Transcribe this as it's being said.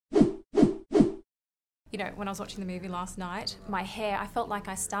You know, when I was watching the movie last night, my hair, I felt like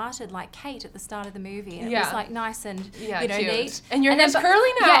I started like Kate at the start of the movie. And it was like nice and, you know, cute. Neat. And your hair's curly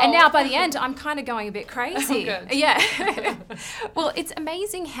now. Yeah, and now by the end, I'm kind of going a bit crazy. Oh, good. Yeah. Well, it's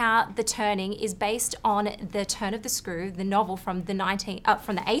amazing how The Turning is based on The Turn of the Screw, the novel from the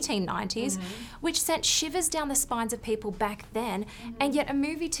 1890s, which sent shivers down the spines of people back then. And yet a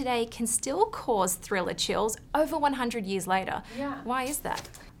movie today can still cause thriller chills over 100 years later. Yeah. Why is that?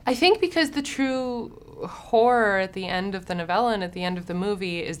 I think because the true horror at the end of the novella and at the end of the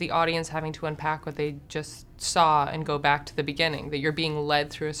movie is the audience having to unpack what they just saw and go back to the beginning, that you're being led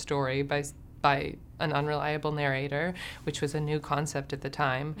through a story by an unreliable narrator, which was a new concept at the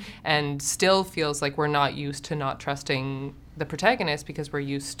time, and still feels like we're not used to not trusting the protagonist because we're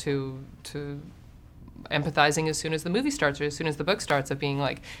used to empathizing as soon as the movie starts or as soon as the book starts, of being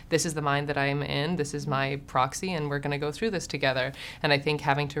like, this is the mind that I'm in, this is my proxy, and we're going to go through this together. And I think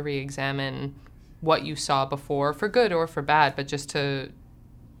having to re-examine what you saw before, for good or for bad, but just to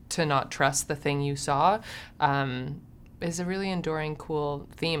not trust the thing you saw, is a really enduring, cool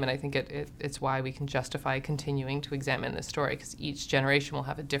theme. And I think it's why we can justify continuing to examine this story, because each generation will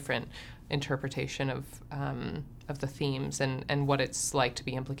have a different interpretation of the themes and what it's like to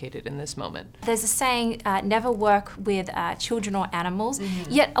be implicated in this moment. There's a saying, never work with children or animals,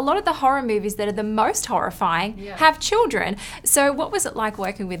 yet a lot of the horror movies that are the most horrifying have children. So what was it like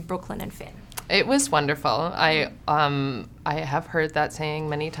working with Brooklyn and Finn? It was wonderful. I have heard that saying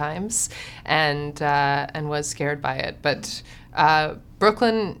many times and was scared by it. But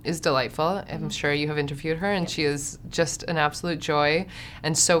Brooklyn is delightful. I'm sure you have interviewed her, and she is just an absolute joy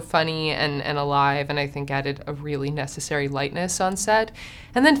and so funny and alive, and I think added a really necessary lightness on set.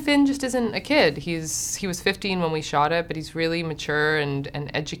 And then Finn just isn't a kid. He was 15 when we shot it, but he's really mature and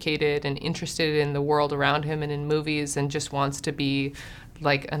educated and interested in the world around him and in movies, and just wants to be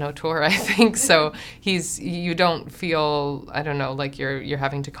like an auteur, I think. So you don't feel, I don't know, like you're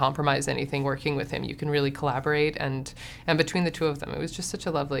having to compromise anything working with him. You can really collaborate, and between the two of them, it was just such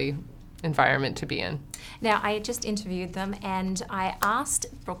a lovely environment to be in. Now, I just interviewed them, and I asked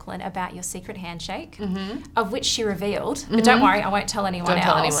Brooklyn about your secret handshake, of which she revealed, but don't worry, I won't tell anyone else. Don't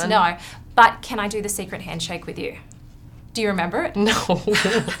tell anyone. No, but can I do the secret handshake with you? Do you remember it? No.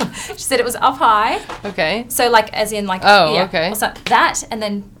 She said it was up high. Okay. So like, as in like, okay. What's that? That, and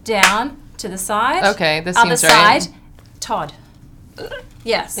then down to the side. Okay, this other seems right. side, Todd.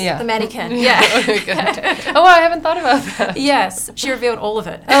 Yes, Yeah. the mannequin. Yeah. Okay, good. Oh, I haven't thought about that. Yes, she revealed all of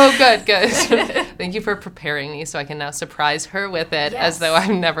it. Oh, good. Thank you for preparing me so I can now surprise her with it as though I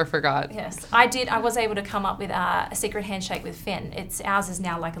never forgot. Yes, I did. I was able to come up with a secret handshake with Finn. Ours is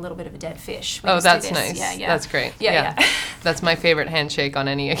now like a little bit of a dead fish. Oh, that's nice. Yeah. That's great. Yeah. That's my favorite handshake on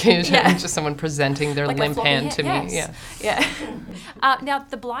any occasion. Yeah. Just someone presenting their like limp hand to me. Yeah. Now,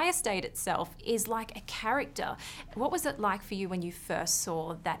 the Bly estate itself is like a character. What was it like for you when you first saw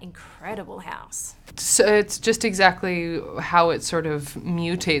that incredible house? So it's just exactly how it sort of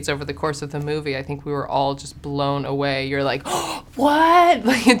mutates over the course of the movie. I think we were all just blown away. You're like, oh, what?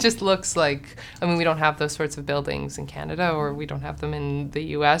 Like, it just looks like, I mean, we don't have those sorts of buildings in Canada, or we don't have them in the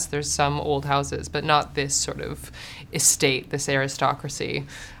US. There's some old houses, but not this sort of estate, this aristocracy,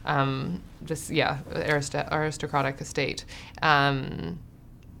 aristocratic estate.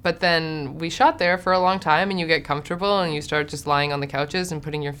 But then we shot there for a long time, and you get comfortable, and you start just lying on the couches and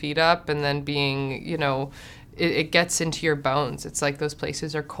putting your feet up, and then being, it gets into your bones. It's like those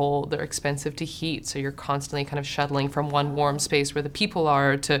places are cold, they're expensive to heat, so you're constantly kind of shuttling from one warm space where the people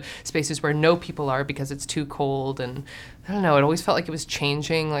are to spaces where no people are because it's too cold. And I don't know, it always felt like it was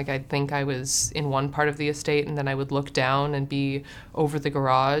changing. Like, I'd think I was in one part of the estate, and then I would look down and be over the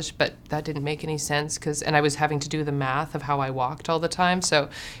garage, but that didn't make any sense and I was having to do the math of how I walked all the time. So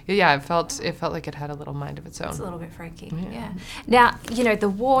yeah, it felt like it had a little mind of its own. It's a little bit freaky. Yeah. Now, the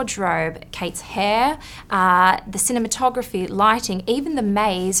wardrobe, Kate's hair, the cinematography, lighting, even the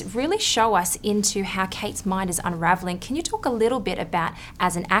maze really show us into how Kate's mind is unraveling. Can you talk a little bit about,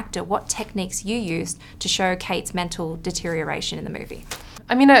 as an actor, what techniques you used to show Kate's mental deterioration in the movie?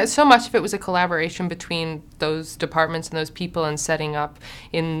 I mean, so much of it was a collaboration between those departments and those people, and setting up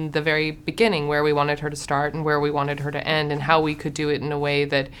in the very beginning where we wanted her to start and where we wanted her to end, and how we could do it in a way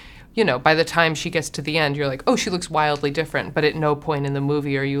that, by the time she gets to the end, you're like, oh, she looks wildly different. But at no point in the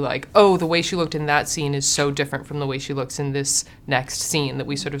movie are you like, oh, the way she looked in that scene is so different from the way she looks in this next scene, that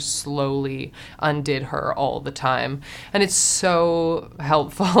we sort of slowly undid her all the time. And it's so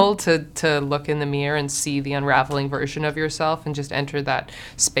helpful to look in the mirror and see the unraveling version of yourself and just enter that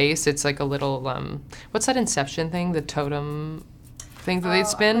space. It's like a little, what's that Inception thing? The totem... thing that they'd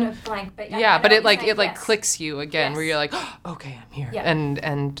spin. A blank, but Yeah, but it like yes. clicks you again, Yes. where you're like, oh, okay, I'm here. Yep.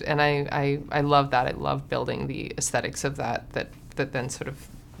 And I love that. I love building the aesthetics of that then sort of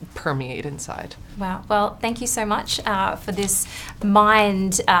permeate inside. Wow. Well, thank you so much for this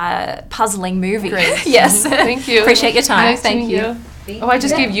mind puzzling movie. Great. Yes. Thank you. Appreciate your time. Nice to Thank meet you. Oh, I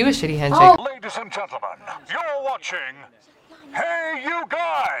just gave you a shitty handshake. Ladies and gentlemen, you're watching Hey You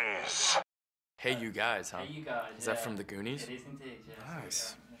Guys! Hey, you guys, huh? Hey, you guys. Is that from the Goonies? It is indeed, yes.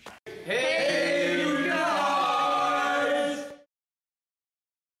 Nice. Hey